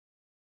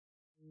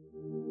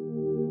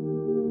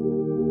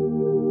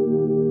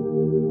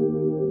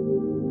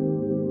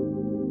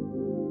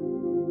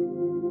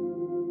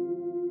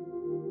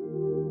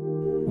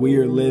We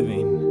are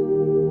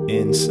living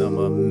in some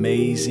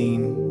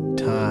amazing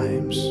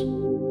times.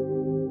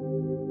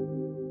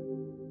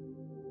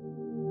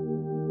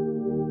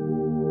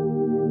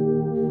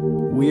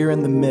 We are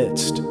in the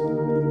midst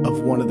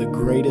of one of the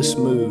greatest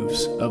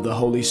moves of the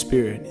Holy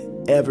Spirit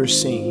ever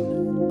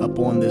seen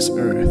upon this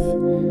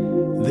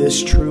earth.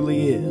 This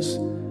truly is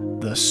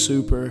the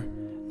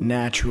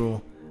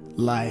supernatural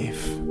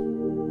life.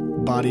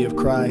 Body of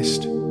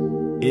Christ,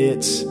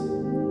 it's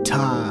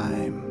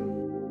time.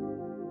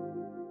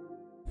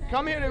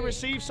 Come here to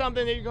receive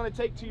something that you're going to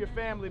take to your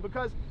family,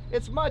 because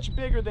it's much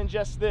bigger than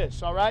just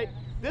this, all right?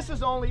 This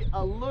is only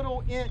a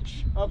little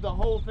inch of the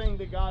whole thing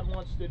that God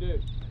wants to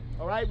do,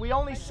 all right? We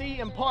only see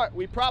in part.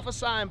 We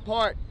prophesy in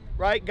part,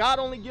 right? God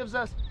only gives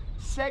us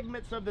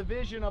segments of the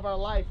vision of our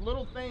life,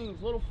 little things,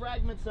 little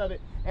fragments of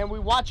it, and we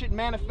watch it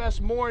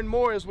manifest more and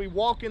more as we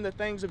walk in the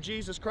things of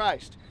Jesus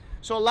Christ.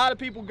 So a lot of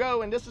people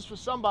go, and this is for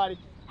somebody,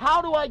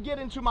 how do I get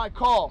into my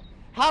call?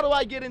 How do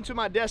I get into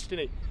my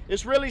destiny?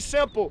 It's really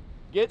simple.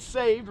 Get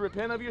saved,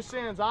 repent of your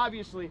sins,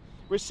 obviously,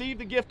 receive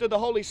the gift of the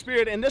Holy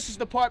Spirit, and this is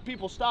the part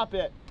people stop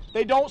at.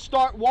 They don't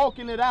start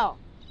walking it out.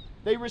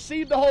 They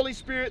receive the Holy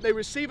Spirit, they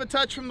receive a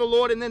touch from the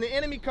Lord, and then the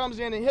enemy comes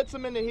in and hits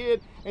them in the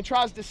head and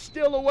tries to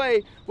steal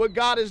away what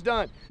God has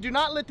done. Do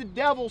not let the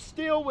devil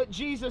steal what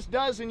Jesus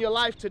does in your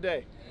life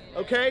today,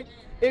 okay?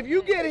 If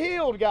you get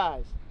healed,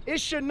 guys, it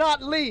should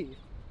not leave.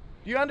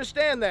 Do you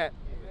understand that?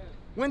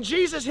 When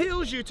Jesus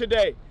heals you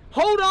today,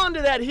 hold on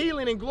to that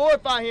healing and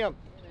glorify Him.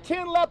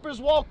 10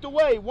 lepers walked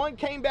away. 1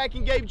 came back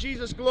and gave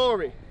Jesus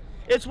glory.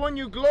 It's when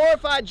you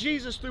glorify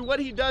Jesus through what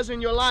He does in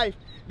your life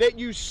that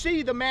you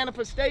see the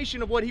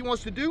manifestation of what He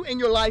wants to do in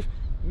your life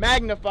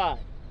magnified.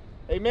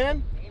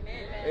 Amen?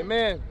 Amen.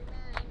 Amen.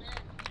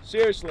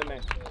 Seriously,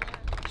 man.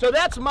 So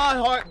that's my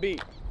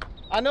heartbeat.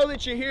 I know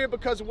that you're here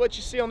because of what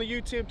you see on the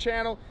YouTube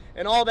channel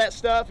and all that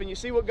stuff, and you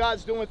see what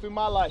God's doing through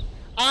my life.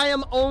 I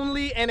am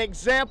only an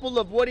example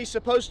of what He's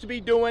supposed to be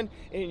doing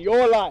in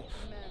your life.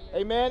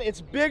 Amen.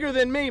 It's bigger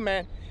than me,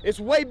 man. It's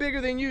way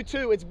bigger than you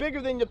too. It's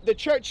bigger than the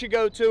church you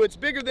go to. It's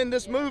bigger than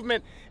this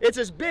movement. It's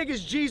as big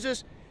as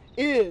Jesus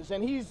is,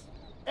 and He's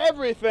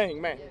everything,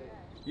 man.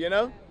 You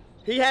know,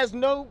 He has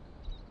no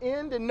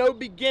end and no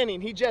beginning.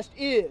 He just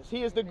is.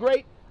 He is the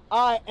great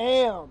I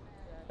am.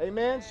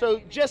 Amen. So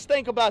just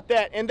think about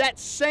that. And that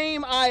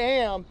same I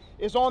am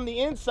is on the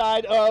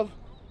inside of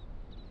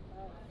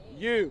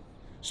you.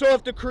 So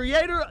if the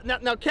Creator,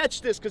 now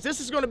catch this, because this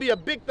is going to be a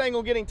big thing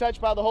on getting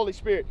touched by the Holy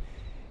Spirit.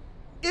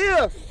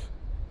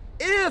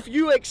 If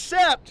you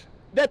accept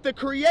that the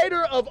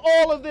Creator of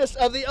all of this,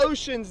 of the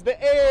oceans,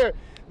 the air,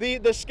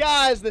 the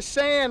skies, the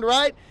sand,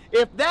 right?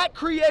 If that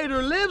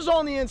Creator lives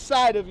on the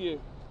inside of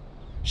you,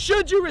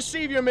 should you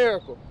receive your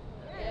miracle?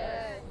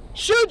 Yes.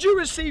 Should you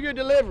receive your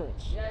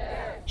deliverance?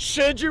 Yes.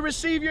 Should you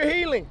receive your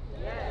healing?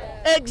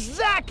 Yes.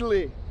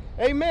 Exactly.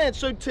 Amen.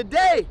 So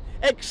today,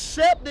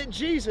 accept that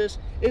Jesus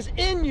is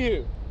in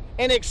you,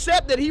 and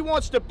accept that He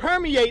wants to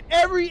permeate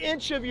every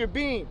inch of your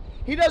being.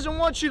 He doesn't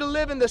want you to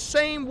live in the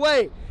same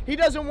way. He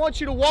doesn't want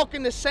you to walk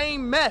in the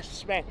same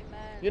mess, man.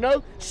 Amen. You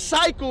know,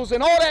 cycles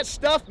and all that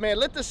stuff, man.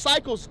 Let the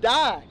cycles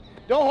die.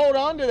 Don't hold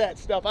on to that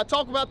stuff. I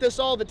talk about this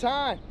all the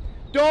time.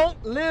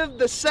 Don't live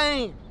the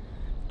same.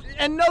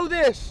 And know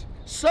this,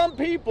 some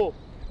people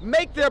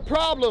make their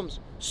problems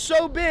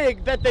so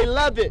big that they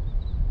love it.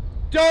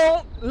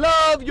 Don't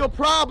love your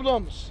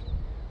problems.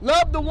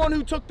 Love the one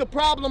who took the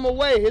problem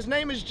away. His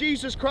name is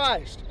Jesus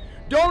Christ.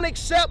 Don't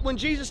accept when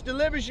Jesus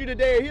delivers you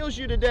today or heals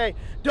you today.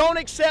 Don't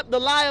accept the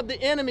lie of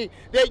the enemy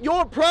that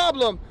your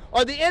problem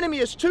or the enemy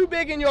is too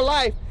big in your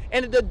life.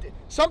 And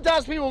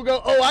sometimes people will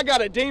go, oh, I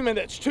got a demon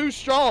that's too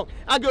strong.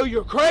 I go,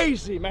 you're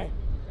crazy, man.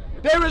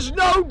 There is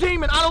no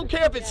demon. I don't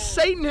care if it's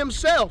Satan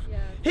himself.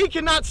 He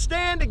cannot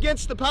stand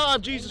against the power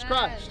of Jesus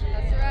Christ.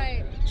 That's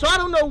right. So I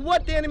don't know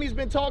what the enemy's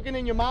been talking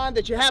in your mind,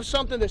 that you have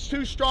something that's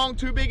too strong,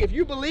 too big. If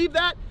you believe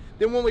that,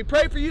 then when we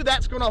pray for you,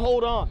 that's going to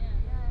hold on.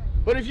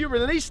 But if you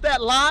release that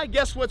lie,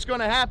 guess what's going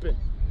to happen?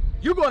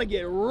 You're going to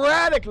get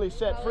radically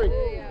set free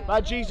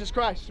by Jesus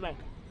Christ, man.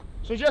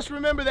 So just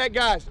remember that,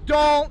 guys.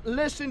 Don't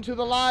listen to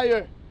the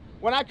liar.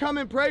 When I come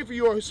and pray for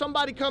you, or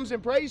somebody comes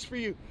and prays for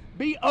you,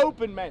 be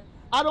open, man.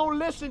 I don't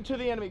listen to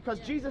the enemy, because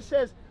Jesus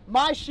says,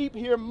 my sheep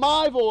hear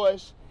my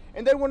voice,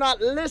 and they will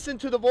not listen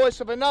to the voice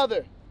of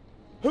another.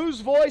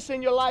 Whose voice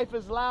in your life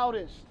is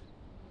loudest?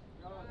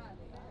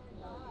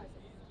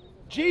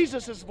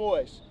 Jesus'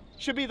 voice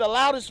should be the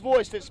loudest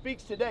voice that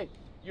speaks today.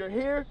 You're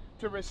here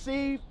to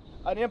receive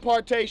an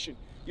impartation.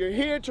 You're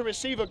here to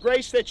receive a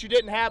grace that you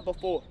didn't have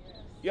before.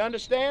 You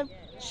understand?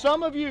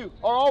 Some of you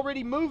are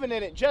already moving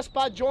in it just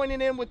by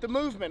joining in with the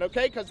movement,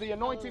 okay? Because the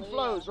anointing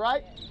flows,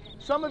 right?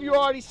 Some of you are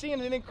already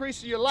seeing an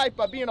increase in your life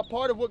by being a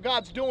part of what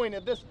God's doing,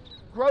 of this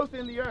growth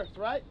in the earth,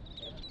 right?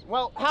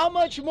 Well, how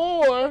much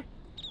more?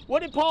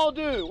 What did Paul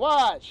do?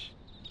 Watch.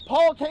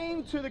 Paul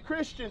came to the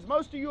Christians.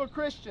 Most of you are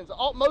Christians.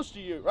 Most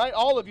of you, right?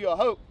 All of you, I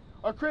hope,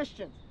 are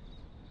Christians.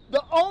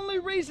 The only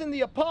reason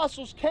the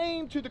apostles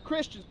came to the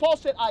Christians, Paul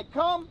said, I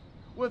come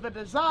with a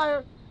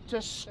desire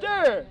to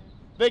stir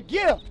the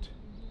gift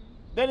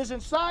that is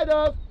inside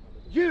of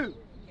you.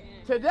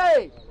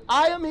 Today,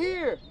 I am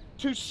here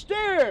to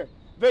stir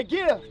the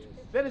gift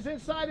that is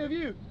inside of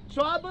you.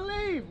 So I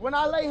believe when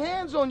I lay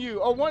hands on you,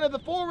 or one of the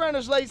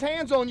forerunners lays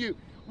hands on you,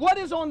 what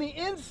is on the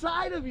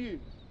inside of you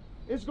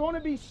is going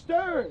to be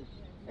stirred.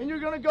 And you're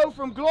going to go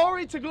from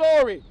glory to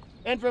glory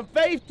and from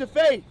faith to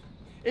faith.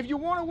 If you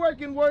want to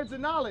work in words of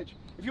knowledge,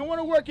 if you want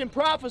to work in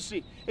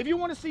prophecy, if you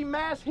want to see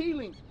mass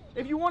healings,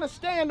 if you want to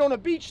stand on a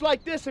beach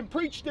like this and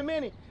preach to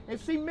many and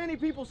see many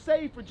people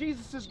saved for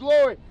Jesus'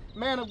 glory,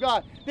 man of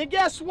God, then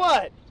guess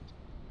what?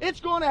 It's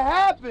going to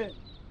happen.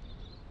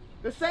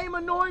 The same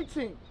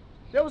anointing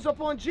that was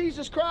upon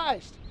Jesus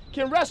Christ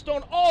can rest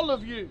on all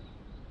of you.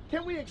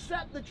 Can we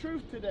accept the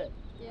truth today?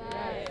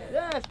 Yes.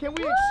 Yes, can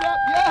we accept?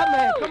 Yeah,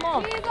 man, come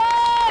on. Jesus!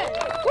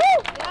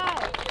 Woo!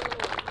 Yes.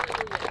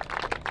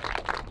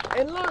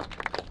 And look,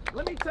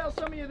 let me tell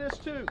some of you this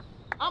too.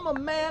 I'm a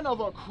man of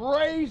a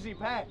crazy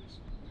past.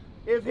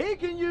 If he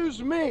can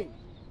use me,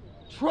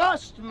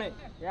 trust me,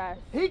 Yes.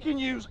 he can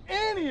use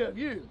any of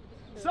you.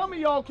 Some of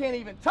y'all can't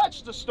even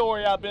touch the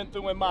story I've been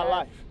through in my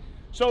life.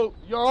 So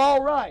you're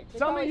all right. They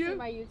Some of probably see you,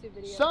 my YouTube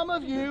video. some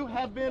of you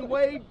have been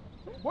way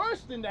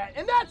worse than that,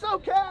 and that's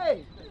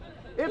okay.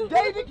 If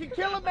David can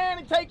kill a man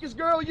and take his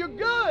girl, you're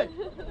good,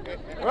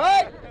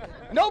 right?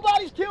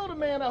 Nobody's killed a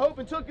man, I hope,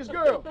 and took his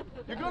girl.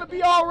 You're going to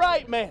be all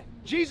right, man.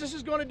 Jesus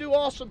is going to do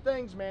awesome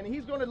things, man.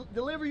 He's going to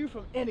deliver you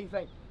from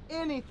anything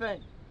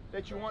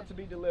that you want to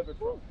be delivered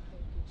from.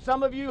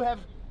 Some of you have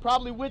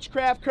probably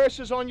witchcraft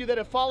curses on you that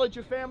have followed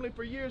your family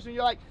for years, and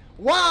you're like,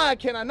 why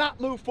can I not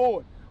move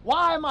forward?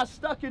 Why am I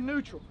stuck in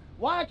neutral?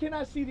 Why can't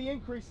I see the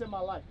increase in my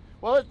life?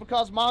 Well, it's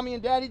because mommy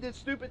and daddy did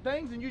stupid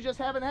things, and you just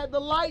haven't had the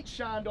light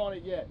shined on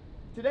it yet.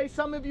 Today,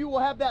 some of you will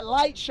have that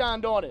light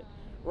shined on it,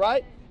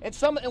 right?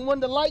 And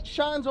when the light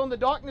shines on the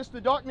darkness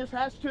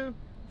has to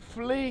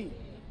flee.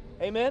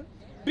 Amen?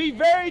 Be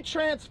very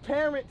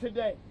transparent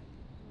today.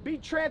 Be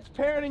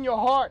transparent in your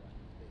heart.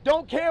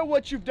 Don't care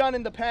what you've done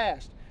in the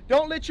past.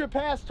 Don't let your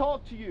past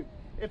talk to you.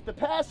 If the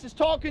past is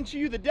talking to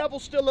you, the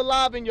devil's still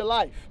alive in your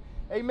life.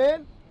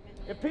 Amen?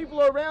 If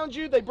people are around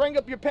you, they bring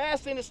up your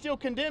past and it still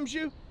condemns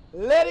you,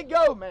 let it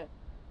go, man.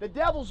 The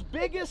devil's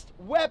biggest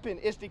weapon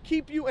is to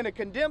keep you in a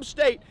condemned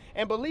state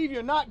and believe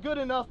you're not good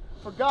enough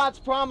for God's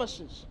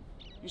promises.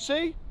 You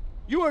see?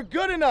 You are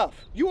good enough.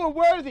 You are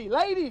worthy.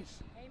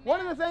 Ladies, amen.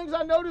 One of the things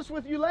I notice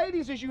with you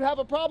ladies is you have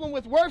a problem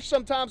with worth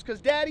sometimes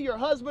because daddy or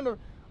husband or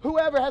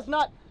whoever has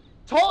not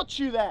taught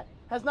you that,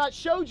 has not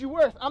showed you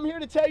worth. I'm here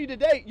to tell you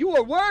today, you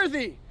are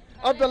worthy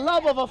of the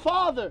love of a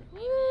father.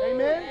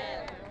 Amen?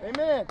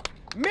 Amen.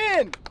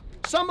 Men,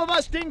 some of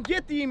us didn't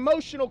get the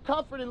emotional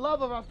comfort and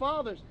love of our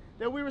fathers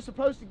that we were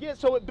supposed to get,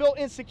 so it built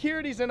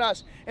insecurities in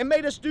us and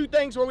made us do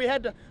things where we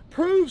had to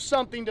prove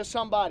something to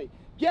somebody.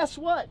 Guess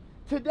what?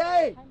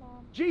 Today,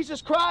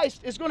 Jesus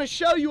Christ is going to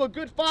show you a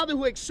good father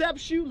who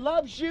accepts you,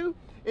 loves you,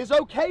 is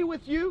okay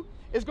with you,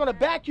 is going to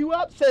back you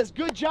up, says,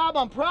 good job,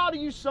 I'm proud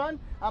of you, son.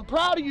 I'm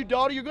proud of you,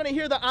 daughter. You're going to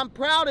hear that I'm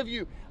proud of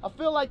you. I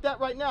feel like that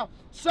right now.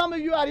 Some of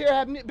you out here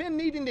have been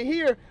needing to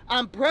hear,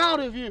 I'm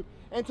proud of you.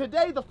 And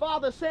today the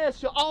Father says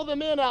to all the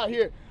men out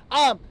here,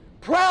 I'm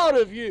proud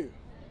of you.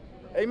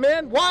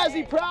 Amen. Why is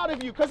he proud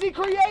of you? Because he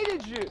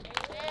created you.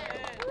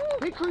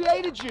 He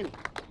created you.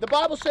 The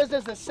Bible says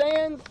as the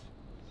sands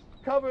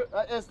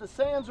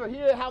are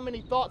here, how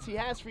many thoughts he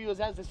has for you is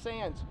as the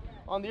sands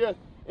on the earth.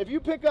 If you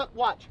pick up,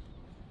 watch.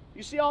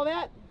 You see all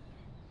that?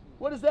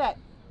 What is that?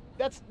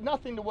 That's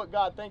nothing to what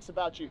God thinks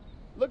about you.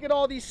 Look at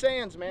all these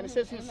sands, man. It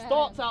says his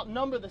thoughts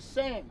outnumber the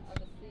sands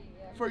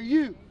for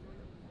you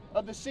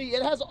of the sea.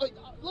 It has,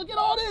 look at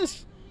all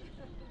this.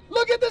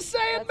 Look at the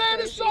sand,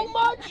 man. It's so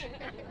much.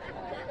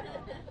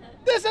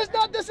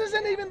 This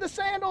isn't even the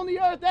sand on the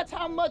earth. That's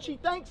how much he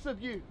thinks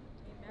of you.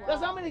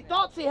 That's how many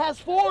thoughts he has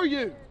for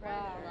you.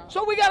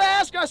 So we got to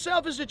ask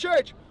ourselves as a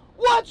church,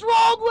 what's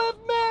wrong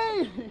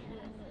with me?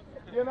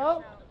 You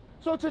know?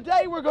 So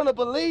today we're going to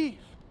believe.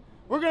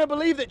 We're going to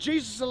believe that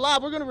Jesus is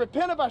alive. We're going to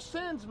repent of our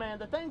sins, man,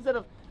 the things that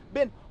have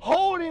been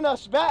holding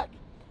us back.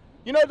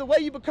 You know, the way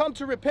you become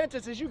to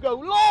repentance is you go,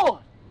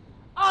 Lord,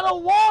 I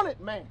don't want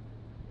it, man.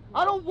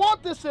 I don't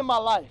want this in my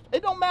life.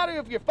 It don't matter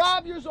if you're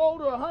 5 years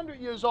old or 100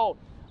 years old.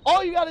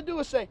 All you got to do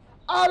is say,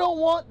 I don't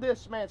want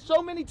this, man.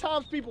 So many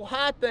times people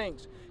hide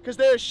things because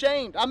they're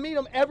ashamed. I meet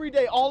them every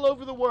day all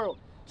over the world.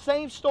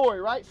 Same story,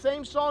 right?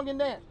 Same song and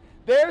dance.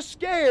 They're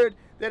scared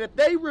that if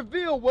they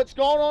reveal what's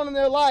going on in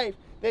their life,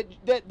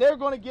 that they're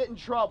going to get in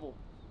trouble.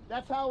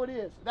 That's how it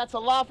is. That's a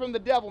lie from the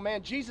devil,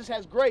 man. Jesus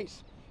has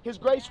grace. His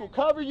grace will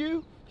cover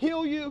you,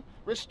 heal you,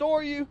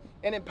 restore you,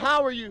 and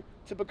empower you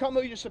to become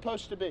who you're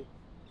supposed to be.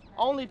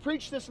 I only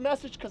preach this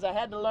message because I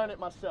had to learn it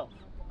myself.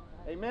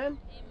 Amen? Amen?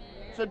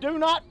 So do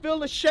not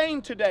feel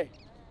ashamed today.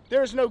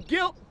 There is no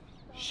guilt,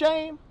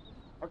 shame,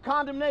 or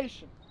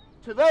condemnation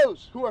to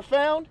those who are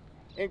found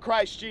in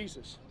Christ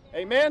Jesus.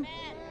 Amen?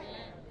 Amen.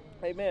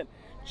 Amen.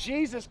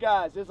 Jesus,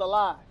 guys, is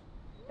alive.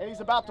 And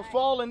he's about to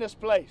fall in this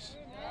place.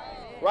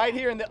 Right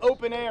here in the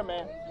open air,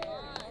 man.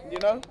 You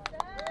know?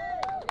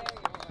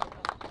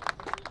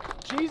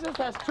 Jesus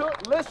has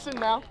took, listen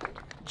now.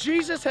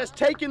 Jesus has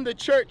taken the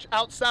church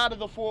outside of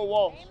the four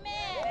walls.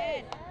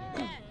 Amen.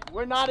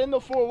 We're not in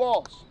the four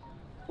walls.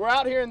 We're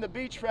out here in the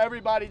beach for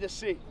everybody to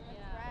see.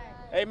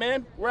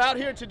 Amen. We're out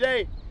here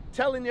today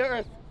telling the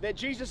earth that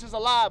Jesus is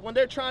alive. When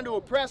they're trying to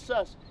oppress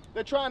us,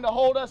 they're trying to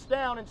hold us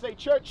down and say,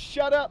 church,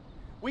 shut up.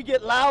 We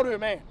get louder,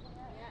 man.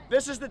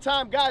 This is the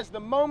time, guys, the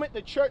moment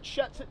the church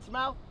shuts its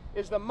mouth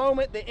is the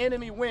moment the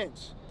enemy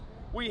wins.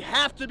 We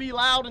have to be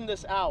loud in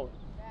this hour.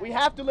 We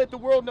have to let the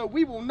world know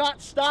we will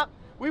not stop.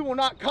 We will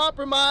not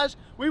compromise.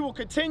 We will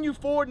continue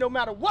forward no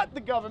matter what the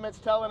government's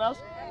telling us.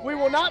 We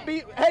will not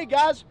be, hey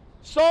guys,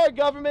 sorry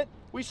government,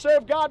 we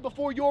serve God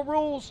before your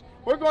rules.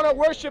 We're going to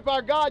worship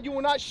our God. You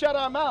will not shut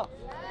our mouth.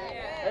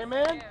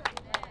 Amen?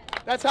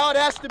 That's how it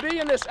has to be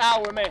in this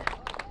hour, man.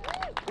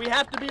 We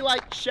have to be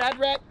like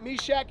Shadrach,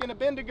 Meshach, and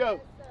Abednego.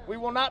 We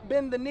will not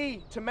bend the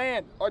knee to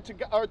man or to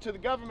the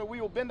government.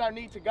 We will bend our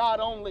knee to God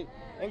only.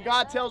 And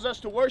God tells us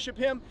to worship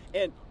Him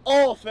in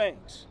all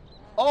things.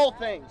 All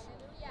things.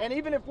 And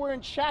even if we're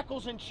in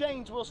shackles and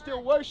chains, we'll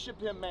still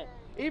worship Him, man.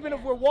 Even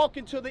if we're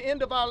walking to the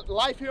end of our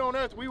life here on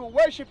earth, we will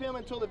worship Him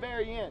until the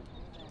very end.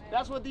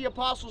 That's what the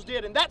apostles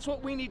did, and that's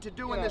what we need to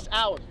do in this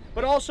hour.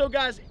 But also,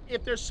 guys,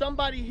 if there's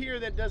somebody here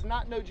that does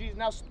not know Jesus,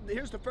 now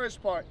here's the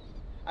first part.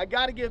 I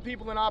got to give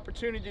people an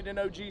opportunity to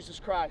know Jesus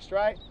Christ,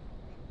 right?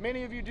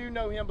 Many of you do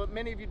know Him, but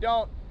many of you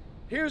don't.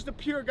 Here's the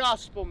pure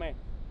gospel, man.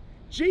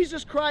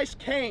 Jesus Christ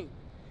came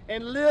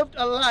and lived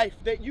a life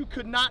that you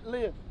could not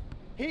live.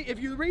 If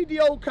you read the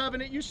Old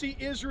Covenant, you see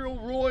Israel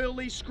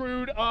royally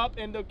screwed up,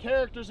 and the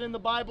characters in the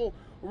Bible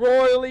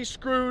royally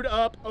screwed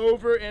up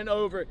over and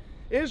over.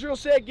 Israel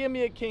said, give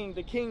me a king.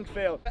 The king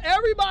failed.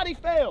 Everybody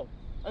failed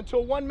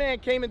until one man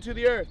came into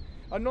the earth,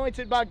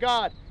 anointed by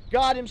God,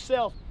 God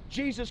Himself,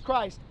 Jesus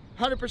Christ,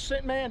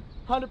 100% man,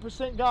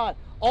 100% God,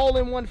 all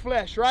in one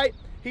flesh, right?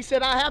 He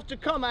said, I have to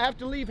come. I have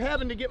to leave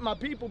heaven to get my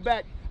people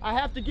back. I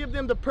have to give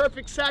them the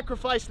perfect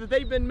sacrifice that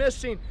they've been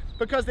missing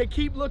because they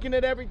keep looking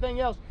at everything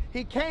else.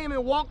 He came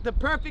and walked the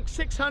perfect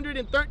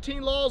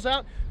 613 laws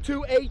out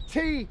to a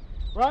T,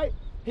 right?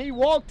 He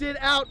walked it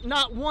out.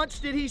 Not once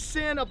did He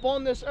sin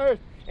upon this earth.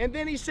 And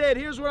then He said,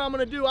 here's what I'm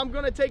going to do. I'm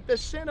going to take the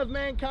sin of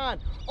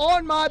mankind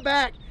on my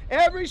back.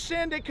 Every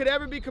sin that could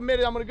ever be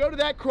committed, I'm going to go to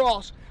that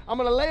cross. I'm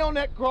going to lay on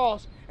that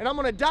cross, and I'm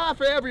going to die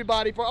for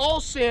everybody, for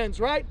all sins,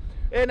 right?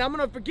 And I'm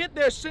going to forget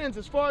their sins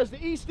as far as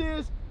the east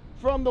is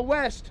from the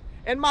west.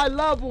 And my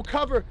love will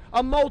cover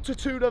a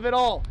multitude of it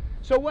all.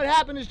 So what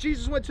happened is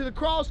Jesus went to the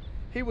cross.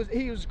 He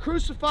was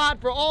crucified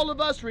for all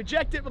of us,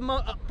 rejected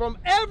from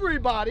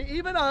everybody,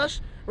 even us,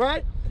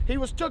 right? He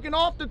was taken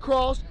off the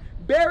cross,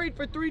 buried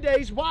for 3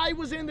 days. While He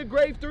was in the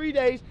grave 3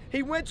 days,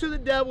 He went to the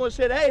devil and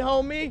said, hey,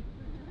 homie,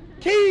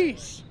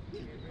 keys.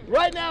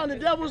 Right now, and the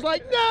devil's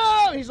like,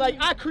 no. He's like,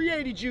 I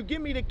created you.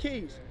 Give me the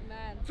keys.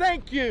 Amen.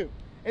 Thank you.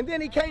 And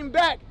then He came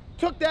back,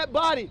 took that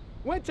body,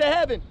 went to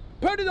heaven,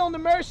 put it on the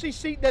mercy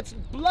seat that's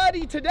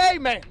bloody today,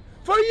 man,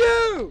 for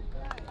you.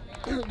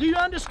 Do you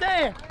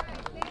understand?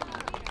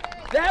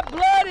 That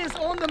blood is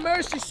on the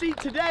mercy seat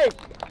today,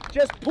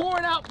 just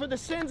pouring out for the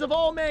sins of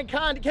all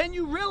mankind. Can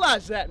you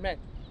realize that, man?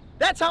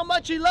 That's how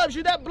much He loves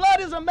you. That blood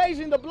is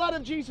amazing. The blood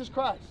of Jesus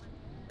Christ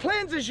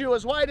cleanses you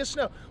as white as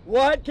snow.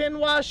 What can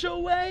wash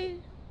away?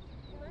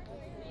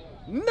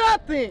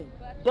 Nothing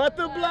but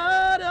the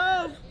blood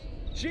of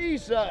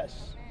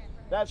Jesus.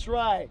 That's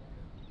right.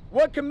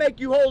 What can make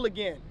you whole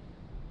again?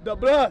 The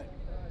blood.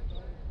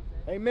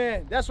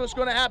 Amen. That's what's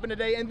going to happen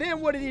today. And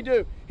then what did He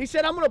do? He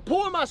said, I'm going to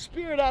pour my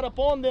Spirit out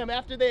upon them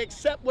after they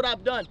accept what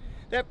I've done,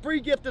 that free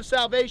gift of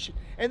salvation.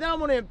 And then I'm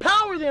going to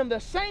empower them the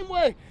same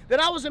way that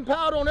I was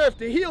empowered on earth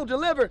to heal,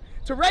 deliver,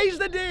 to raise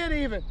the dead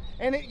even,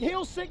 and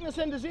heal sickness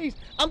and disease.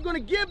 I'm going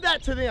to give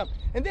that to them.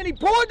 And then He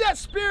poured that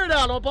Spirit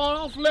out upon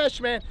all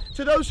flesh, man,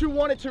 to those who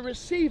wanted to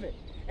receive it.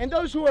 And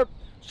those who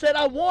said,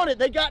 I want it,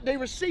 they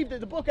received it.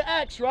 The book of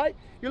Acts, right?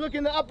 You look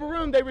in the upper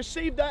room, they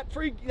received that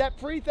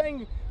free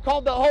thing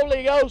called the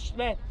Holy Ghost,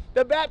 man.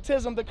 The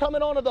baptism, the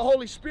coming on of the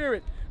Holy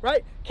Spirit,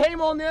 right?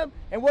 Came on them,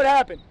 and what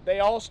happened? They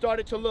all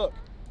started to look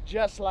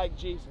just like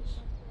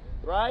Jesus,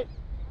 right?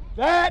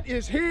 That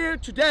is here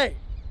today.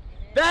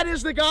 That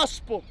is the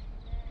gospel.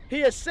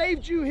 He has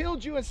saved you,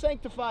 healed you, and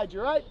sanctified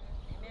you, right?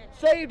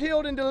 Saved,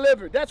 healed, and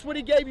delivered. That's what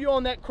He gave you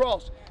on that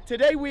cross.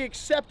 Today we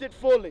accept it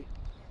fully.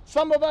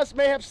 Some of us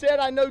may have said,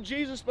 I know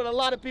Jesus, but a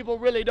lot of people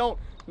really don't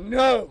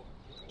know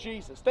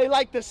Jesus. They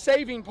like the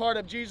saving part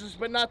of Jesus,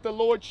 but not the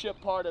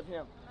lordship part of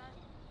Him.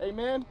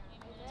 Amen?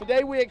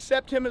 Today we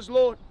accept Him as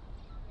Lord.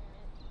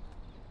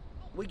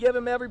 We give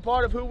Him every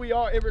part of who we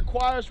are. It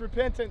requires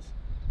repentance.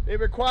 It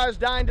requires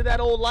dying to that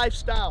old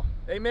lifestyle.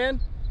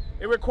 Amen?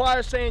 It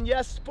requires saying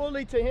yes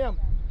fully to Him.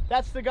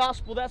 That's the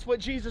gospel. That's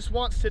what Jesus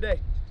wants today.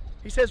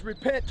 He says,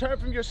 repent, turn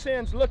from your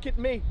sins, look at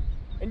me,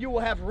 and you will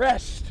have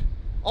rest.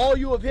 All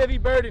you of heavy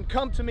burden,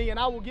 come to me, and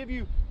I will give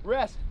you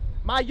rest.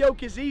 My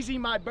yoke is easy,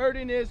 my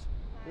burden is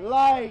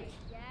light.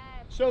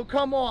 So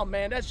come on,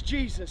 man. That's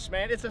Jesus,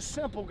 man. It's a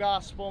simple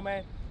gospel,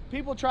 man.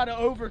 People try to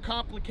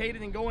overcomplicate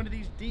it and go into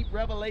these deep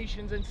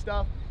revelations and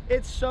stuff.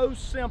 It's so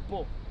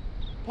simple.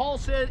 Paul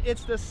said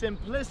it's the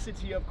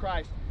simplicity of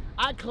Christ.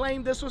 I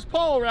claim, this was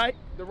Paul, right?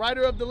 The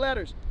writer of the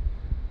letters.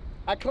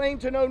 I claim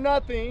to know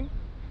nothing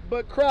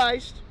but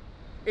Christ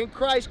and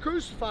Christ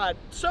crucified.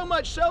 So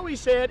much so, he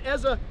said,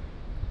 as a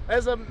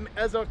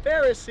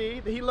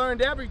Pharisee, he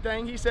learned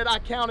everything. He said, I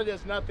count it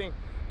as nothing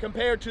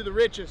compared to the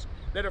riches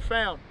that are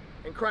found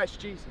in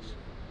Christ Jesus.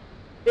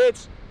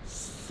 It's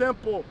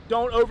simple.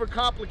 Don't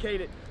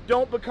overcomplicate it.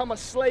 Don't become a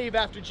slave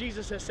after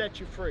Jesus has set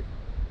you free.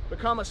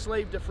 Become a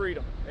slave to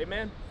freedom.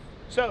 Amen?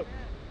 So,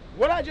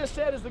 what I just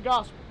said is the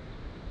gospel.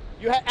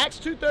 You have Acts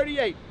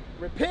 2:38.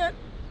 Repent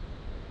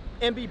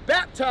and be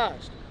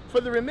baptized for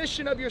the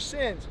remission of your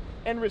sins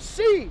and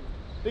receive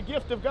the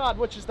gift of God,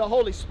 which is the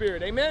Holy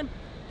Spirit. Amen?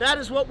 That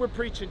is what we're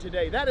preaching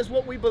today. That is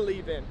what we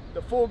believe in.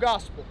 The full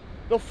gospel.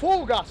 The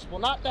full gospel,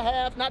 not the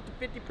half, not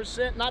the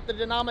 50%, not the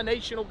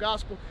denominational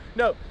gospel.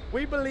 No,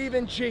 we believe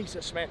in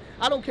Jesus, man.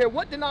 I don't care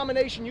what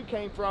denomination you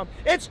came from.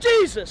 It's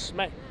Jesus,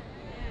 man.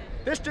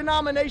 This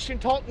denomination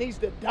talk needs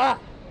to die.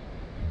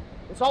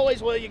 It's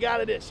always, well, you got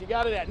to this, you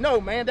got to that. No,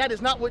 man, that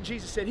is not what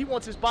Jesus said. He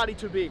wants his body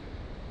to be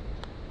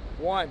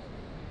one.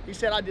 He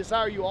said, I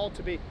desire you all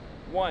to be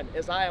one,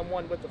 as I am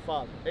one with the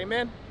Father.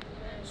 Amen?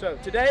 So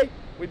today,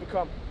 we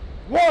become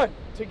one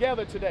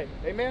together today.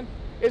 Amen?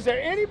 Is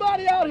there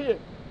anybody out here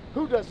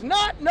who does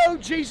not know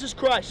Jesus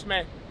Christ,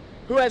 man?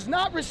 Who has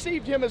not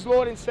received him as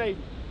Lord and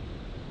Savior?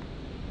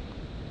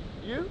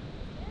 You?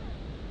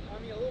 I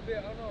mean, a little bit.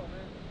 I don't know,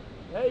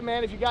 man. Hey,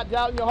 man, if you got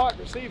doubt in your heart,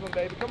 receive him,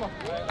 baby. Come on.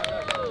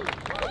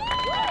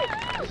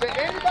 Is there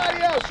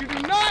anybody else? You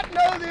do not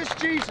know this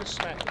Jesus,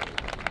 man.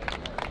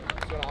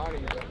 I'm going to honor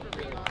you, brother.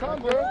 Come,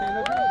 bro.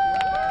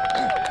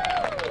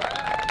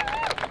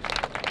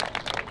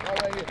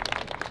 Right here.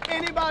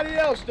 Anybody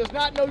else does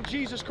not know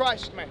Jesus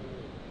Christ, man?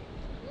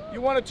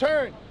 You want to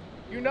turn.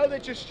 You know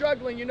that you're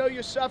struggling. You know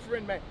you're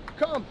suffering, man.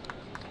 Come.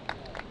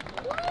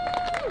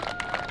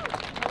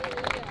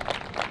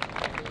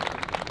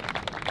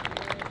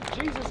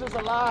 Jesus is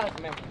alive,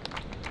 man.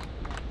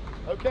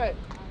 Okay.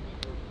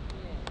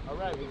 All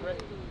right, we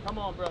ready? Come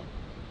on, bro.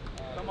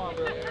 Come on,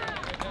 bro. Come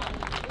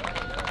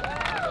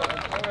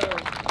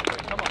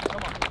on,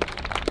 come on.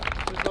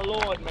 This is the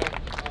Lord, man.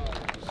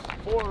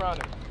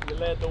 Forerunner. You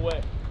led the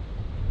way.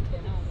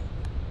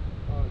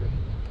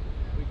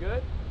 We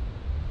good?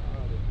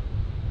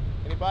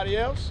 Anybody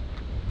else?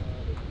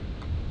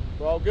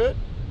 We're all good?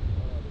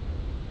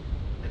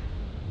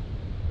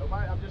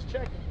 Nobody? I'm just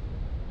checking.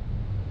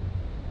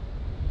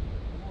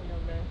 Come on,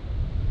 young man.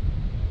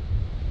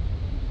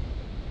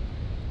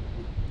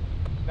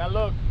 Now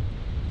look.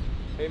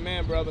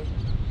 Amen, brother.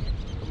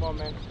 Come on,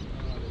 man.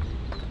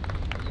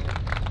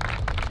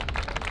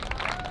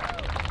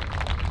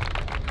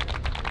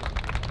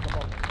 Come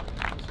on.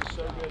 This is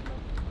so good, man.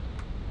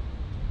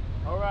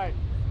 All right.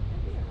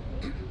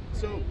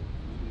 So,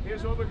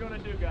 here's what we're going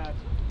to do, guys.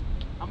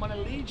 I'm going to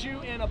lead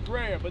you in a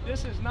prayer, but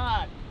this is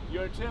not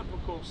your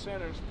typical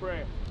sinner's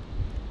prayer.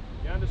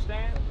 You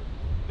understand?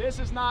 This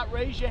is not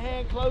raise your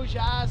hand, close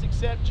your eyes,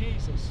 accept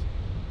Jesus.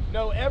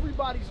 No,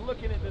 everybody's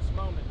looking at this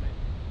moment, man.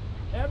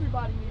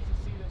 Everybody needs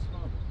to see this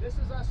moment. This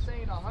is us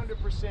saying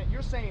 100%.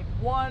 You're saying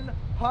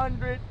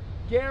 100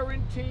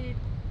 guaranteed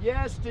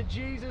yes to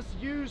Jesus.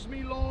 Use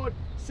me, Lord.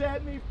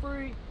 Set me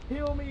free.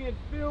 Heal me and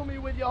fill me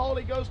with your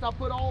Holy Ghost. I'll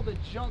put all the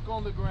junk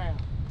on the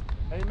ground.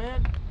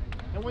 Amen?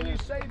 And when you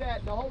say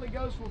that, the Holy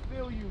Ghost will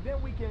fill you.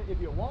 Then we can, if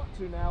you want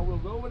to now, we'll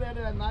go over there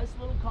to that nice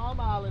little calm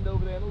island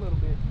over there in a little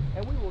bit,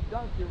 and we will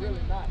dunk you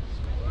really nice.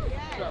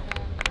 So,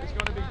 it's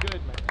going to be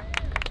good, man.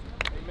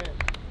 Amen.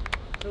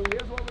 So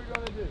here's what we're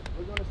going to do.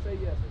 We're going to say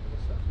yes.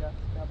 What's up, guys?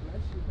 God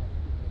bless you, man.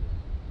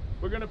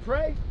 We're going to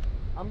pray.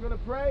 I'm going to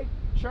pray.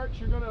 Church,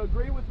 you're going to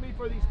agree with me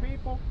for these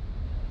people.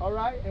 All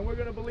right? And we're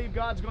going to believe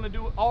God's going to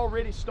do it.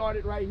 Already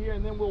started right here,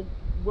 and then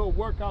we'll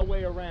work our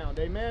way around.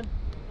 Amen?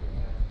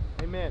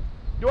 Amen.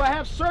 Do I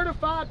have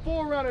certified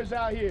forerunners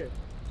out here?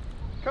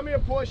 Come here,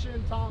 Portia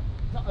and Tom.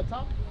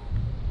 Tom?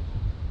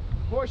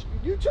 Portia,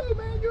 you too,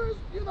 man. You're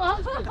the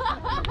husband.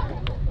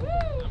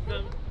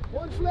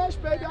 One flesh,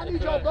 baby. I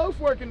need y'all both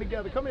working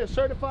together. Come here,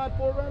 certified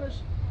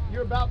forerunners.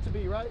 You're about to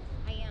be, right?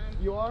 I am.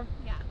 You are?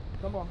 Yeah.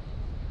 Come on.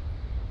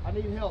 I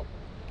need help.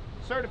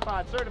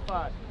 Certified,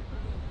 certified.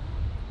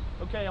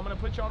 Okay, I'm going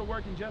to put y'all to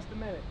work in just a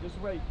minute. Just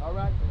wait, all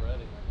right? I'm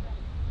ready.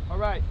 All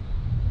right.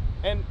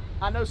 And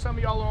I know some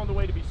of y'all are on the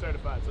way to be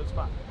certified, so it's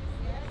fine.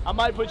 I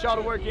might put y'all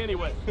to work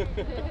anyway,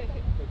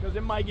 because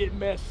it might get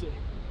messy.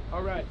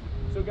 All right.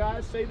 So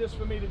guys, say this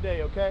for me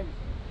today, okay?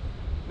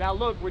 Now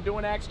look, we're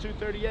doing Acts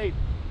 2:38.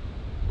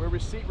 We're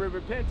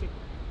repenting.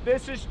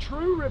 This is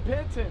true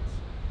repentance.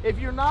 If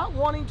you're not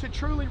wanting to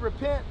truly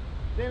repent,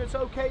 then it's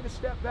okay to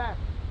step back.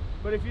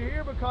 But if you're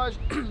here because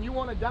you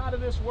want to die to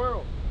this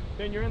world,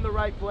 then you're in the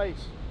right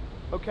place,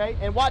 okay?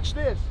 And watch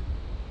this.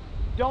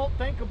 Don't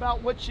think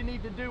about what you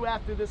need to do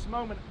after this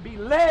moment. Be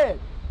led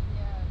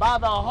by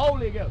the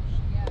Holy Ghost.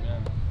 Yeah.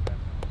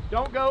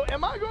 Don't go,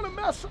 am I going to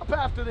mess up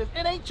after this?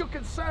 It ain't your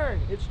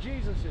concern. It's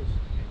Jesus's.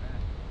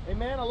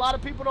 Amen. A lot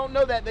of people don't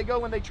know that. They go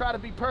when they try to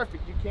be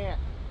perfect. You can't.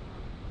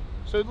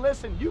 So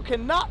listen, you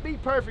cannot be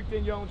perfect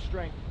in your own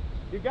strength.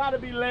 You got to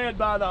be led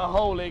by the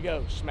Holy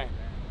Ghost, man.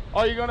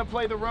 Or you're going to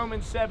play the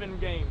Romans 7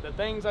 game. The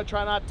things I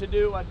try not to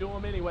do, I do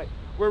them anyway.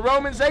 We're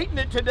Romans 8 in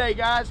it today,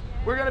 guys.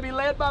 We're going to be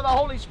led by the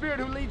Holy Spirit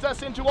who leads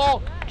us into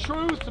all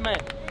truth,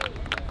 man.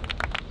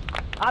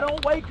 I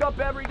don't wake up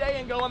every day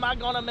and go, am I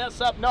going to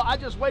mess up? No, I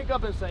just wake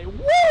up and say,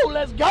 woo,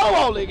 let's go,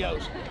 Holy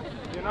Ghost.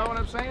 You know what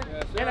I'm saying?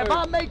 Yes, and if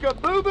I make a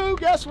boo-boo,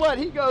 guess what?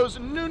 He goes,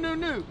 no.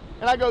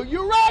 And I go,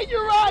 you're right,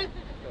 you're right.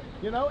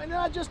 You know, and then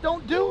I just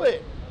don't do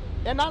it.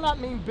 And I not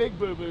mean big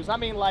boo-boos. I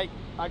mean like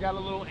I got a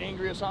little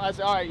angry or something. I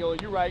say, all right,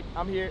 you're right.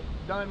 I'm here,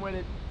 done with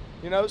it.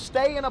 You know,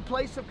 stay in a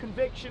place of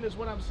conviction is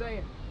what I'm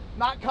saying,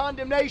 not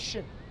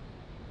condemnation.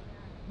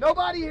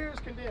 Nobody here is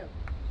condemned.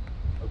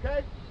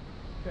 Okay?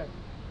 Okay.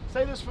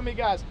 Say this for me,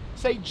 guys.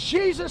 Say,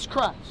 Jesus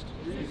Christ.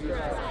 Jesus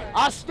Christ.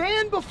 I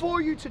stand before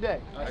you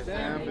today. I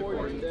stand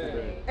before you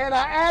today. And I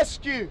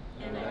ask you.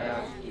 And I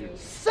ask you.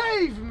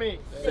 Save me.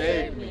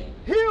 Save me.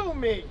 Heal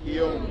me.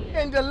 Heal me.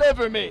 And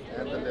deliver me.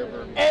 And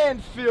deliver me.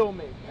 And fill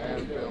me.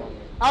 And fill me.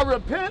 I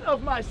repent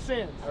of my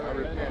sins. I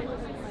repent of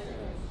my sins.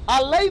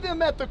 I lay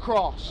them at the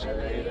cross. I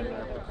lay them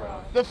at the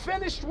cross. The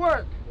finished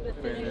work The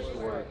finished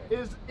work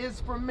is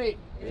for me.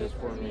 is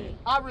for me.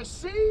 I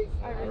receive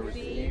I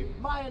receive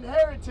my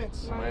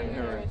inheritance my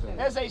inheritance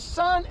as a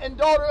son and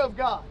daughter of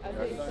God. as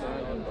a son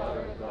and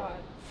daughter of God.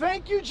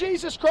 Thank you,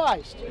 Jesus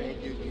Christ,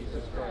 Thank you,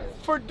 Jesus Christ,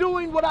 for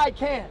doing what I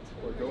can't.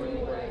 for doing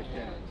what I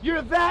can.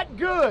 You're that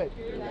good,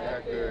 You're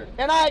that good,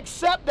 and I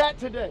accept that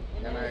today.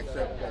 and I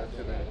accept that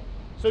today.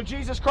 So,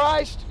 Jesus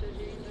Christ,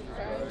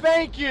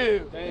 thank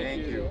you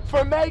Thank you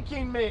for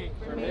making me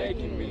for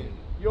making me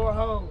your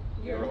home.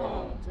 your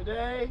home.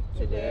 Today,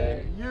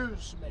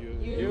 use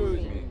me.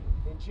 Use me.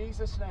 In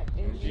Jesus' name.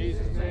 In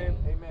Jesus' name,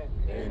 Amen.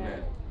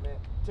 amen. Amen.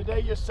 Today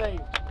you're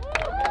saved.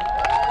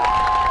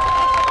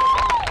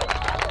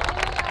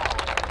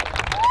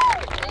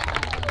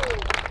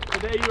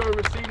 Today you are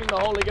receiving the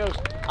Holy Ghost.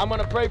 I'm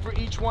going to pray for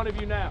each one of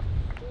you now.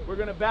 We're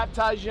going to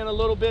baptize you in a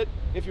little bit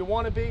if you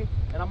want to be,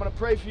 and I'm going to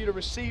pray for you to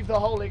receive the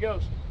Holy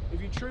Ghost. If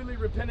you truly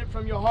repent it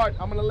from your heart,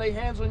 I'm going to lay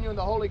hands on you and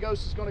the Holy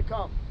Ghost is going to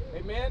come.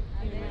 Amen?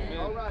 Amen.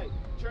 All right.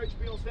 Church,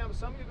 be on stand.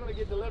 Some of you are going to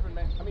get delivered,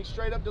 man. I mean,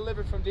 straight up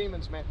delivered from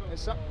demons, man.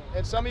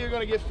 And some of you are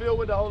going to get filled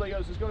with the Holy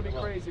Ghost. It's going to be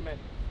crazy, man.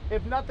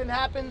 If nothing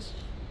happens,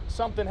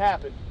 something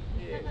happened.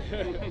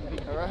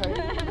 All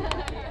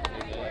right?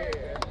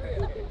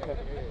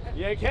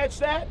 You catch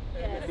that?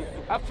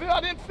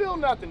 I didn't feel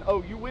nothing.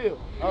 Oh, you will.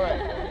 All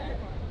right.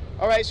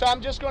 All right, so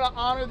I'm just going to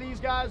honor these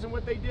guys and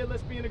what they did.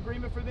 Let's be in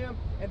agreement for them.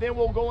 And then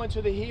we'll go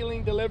into the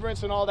healing,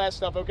 deliverance, and all that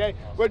stuff, okay?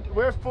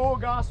 We're full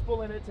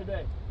gospel in it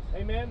today.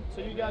 Amen?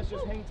 So you guys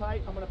just hang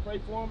tight. I'm going to pray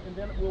for them, and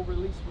then we'll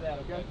release for that,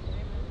 okay?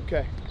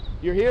 Okay.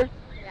 You're here?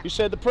 Yeah. You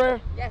said the prayer?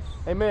 Yes.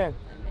 Amen.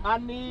 I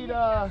need,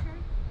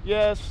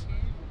 yes.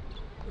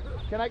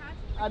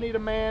 I need a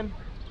man,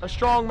 a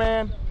strong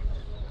man.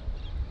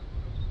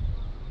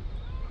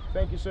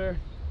 Thank you, sir.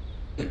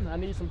 I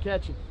need some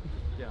catching.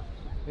 Yeah.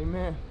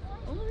 Amen.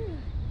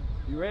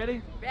 You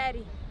ready?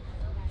 Ready.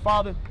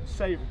 Father,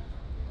 Savior,